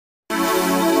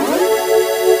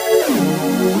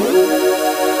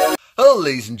Hello,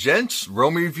 ladies and gents.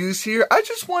 Romie Reviews here. I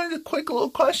just wanted a quick little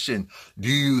question. Do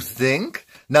you think...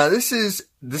 Now, this is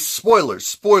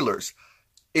spoilers.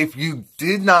 If you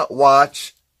did not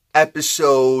watch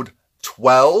episode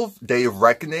 12, Day of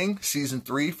Reckoning, season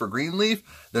 3 for Greenleaf,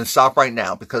 then stop right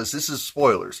now because this is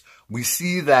spoilers. We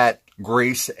see that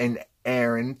Grace and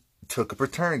Aaron took a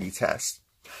paternity test.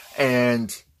 And,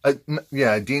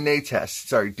 DNA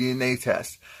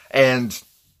test. And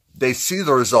they see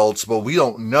the results, but we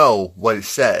don't know what it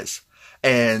says.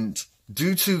 And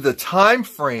due to the time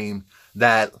frame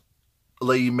that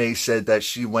Lady May said that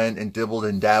she went and dibbled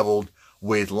and dabbled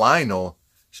with Lionel,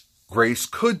 Grace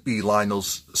could be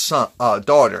Lionel's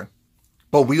daughter.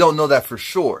 But we don't know that for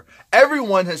sure.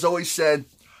 Everyone has always said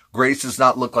Grace does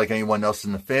not look like anyone else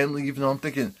in the family, even though I'm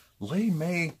thinking Lady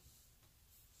May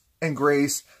and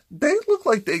Grace, they look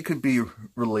like they could be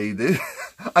related.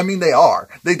 I mean, they are.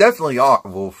 They definitely are.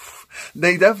 Well,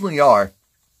 they definitely are.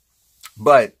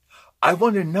 But I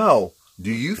want to know,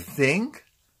 do you think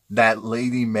that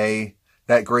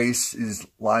that Grace is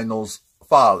Lionel's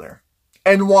father?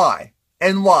 And why?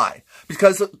 And why?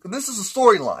 Because this is a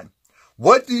storyline.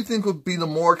 What do you think would be the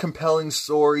more compelling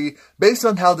story based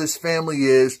on how this family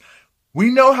is?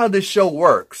 We know how this show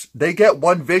works. They get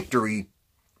one victory,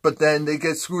 but then they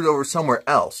get screwed over somewhere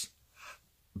else.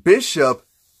 Bishop,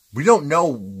 we don't know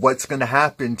what's going to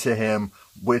happen to him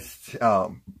with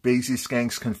Basie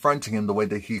Skanks confronting him the way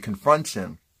that he confronts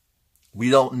him. We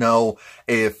don't know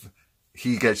if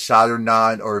he gets shot or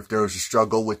not, or if there was a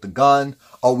struggle with the gun.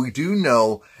 All we do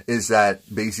know is that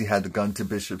Basie had the gun to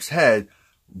Bishop's head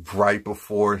right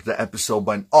before the episode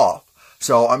went off.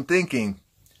 So I'm thinking,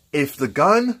 if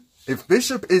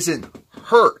Bishop isn't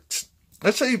hurt,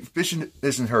 let's say Bishop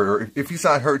isn't hurt, or if he's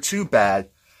not hurt too bad,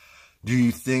 do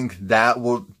you think that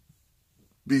will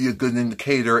be a good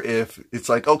indicator if it's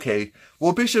like, okay,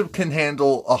 well, Bishop can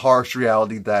handle a harsh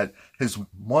reality that his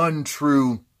one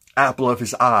true apple of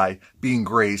his eye, being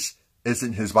Grace,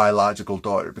 isn't his biological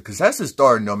daughter, because that's his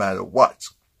daughter no matter what.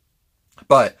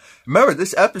 But remember,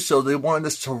 this episode, they wanted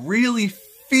us to really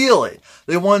feel it.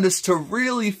 They wanted us to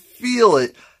really feel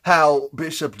it, how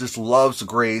Bishop just loves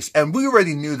Grace, and we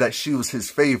already knew that she was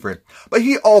his favorite, but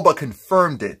he all but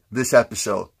confirmed it this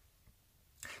episode.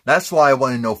 That's why I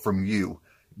want to know from you,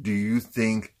 do you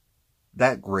think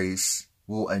that Grace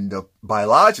will end up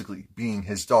biologically being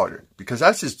his daughter? Because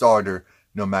that's his daughter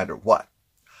no matter what.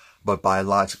 But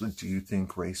biologically, do you think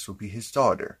Grace will be his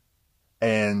daughter?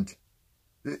 And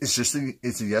it's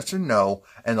a yes or no,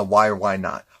 and a why or why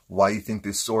not. Why do you think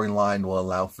this storyline will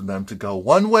allow for them to go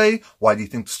one way? Why do you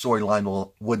think the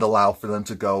storyline would allow for them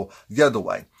to go the other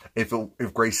way? If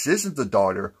Grace isn't the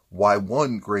daughter, why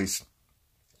wouldn't Grace...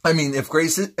 I mean, if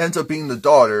Grace ends up being the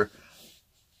daughter,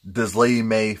 does Lady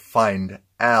May find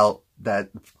out that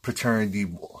paternity...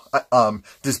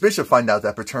 does Bishop find out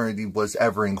that paternity was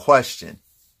ever in question?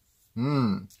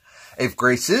 If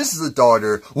Grace is the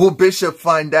daughter, will Bishop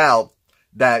find out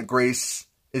that Grace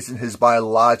isn't his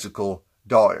biological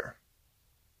daughter?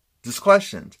 Just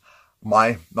questions.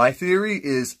 My theory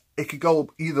is it could go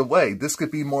either way. This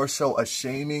could be more so a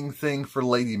shaming thing for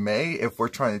Lady May if we're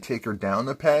trying to take her down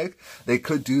a peg. They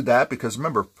could do that because,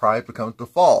 remember, pride becomes the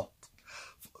fall.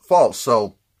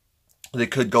 So they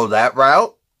could go that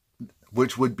route,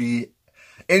 which would be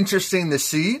interesting to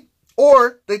see.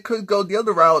 Or they could go the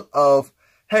other route of,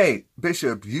 hey,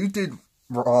 Bishop, you did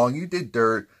wrong, you did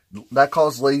dirt. That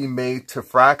caused Lady May to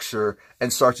fracture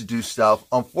and start to do stuff.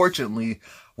 Unfortunately,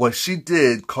 what she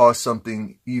did caused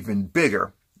something even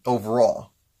bigger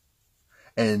overall.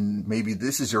 And maybe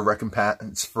this is your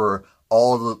recompense for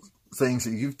all the things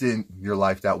that you've done in your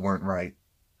life that weren't right.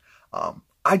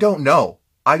 I don't know.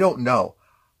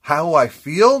 How I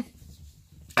feel?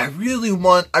 I really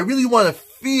want to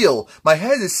feel. My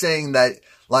head is saying that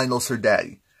Lionel's her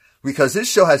daddy. Because this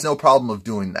show has no problem of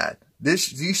doing that.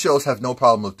 These shows have no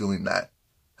problem of doing that.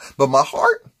 But my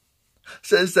heart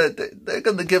says that they're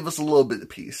going to give us a little bit of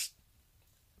peace.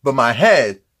 But my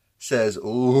head says,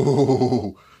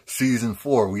 ooh, season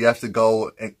 4. We have to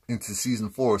go into season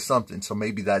 4 or something. So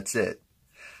maybe that's it.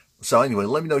 So anyway,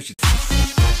 let me know what you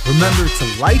think. Remember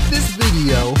to like this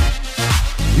video,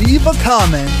 leave a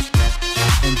comment,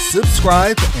 and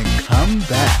subscribe and come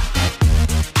back.